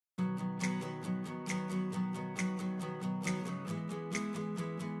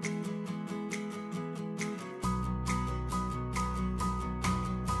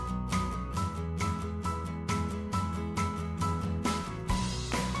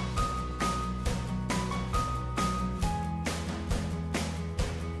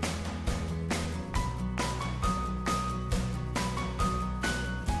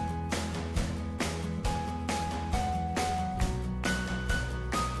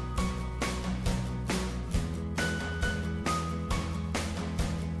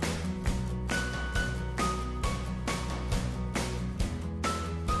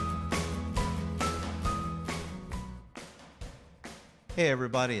Hey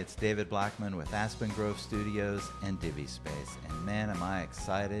everybody, it's David Blackman with Aspen Grove Studios and Divi Space. And man, am I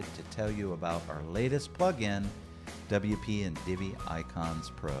excited to tell you about our latest plugin, WP and Divi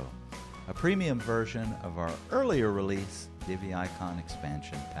Icons Pro, a premium version of our earlier release, Divi Icon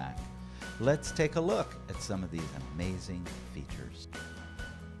Expansion Pack. Let's take a look at some of these amazing features.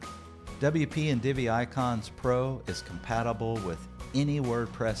 WP and Divi Icons Pro is compatible with any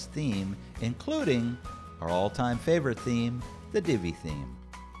WordPress theme, including our all-time favorite theme, the Divi theme.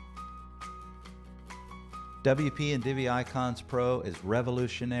 WP and Divi Icons Pro is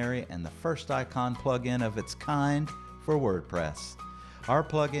revolutionary and the first icon plugin of its kind for WordPress. Our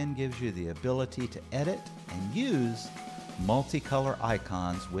plugin gives you the ability to edit and use multicolor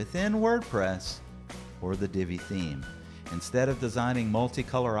icons within WordPress or the Divi theme. Instead of designing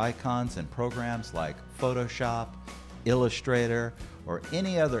multicolor icons in programs like Photoshop, Illustrator, or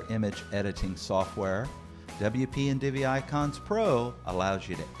any other image editing software, WP and Divi Icons Pro allows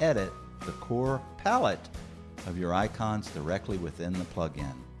you to edit the core palette of your icons directly within the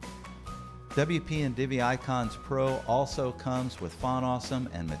plugin. WP and Divi Icons Pro also comes with Font Awesome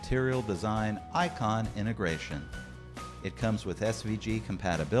and Material Design icon integration. It comes with SVG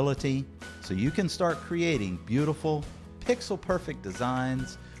compatibility, so you can start creating beautiful, pixel-perfect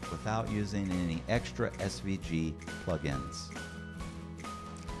designs without using any extra SVG plugins.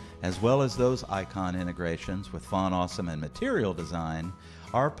 As well as those icon integrations with Font Awesome and Material Design,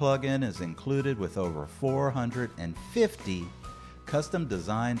 our plugin is included with over 450 custom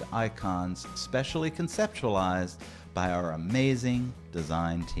designed icons specially conceptualized by our amazing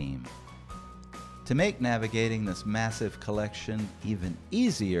design team. To make navigating this massive collection even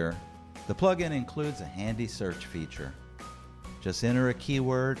easier, the plugin includes a handy search feature. Just enter a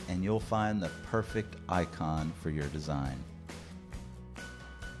keyword and you'll find the perfect icon for your design.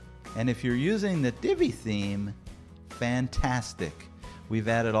 And if you're using the Divi theme, fantastic! We've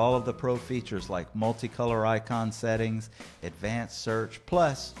added all of the pro features like multicolor icon settings, advanced search,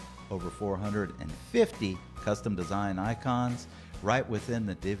 plus over 450 custom design icons right within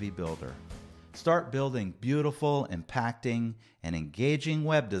the Divi Builder. Start building beautiful, impacting, and engaging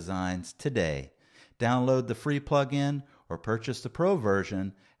web designs today. Download the free plugin or purchase the pro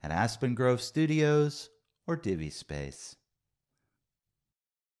version at Aspen Grove Studios or Divi Space.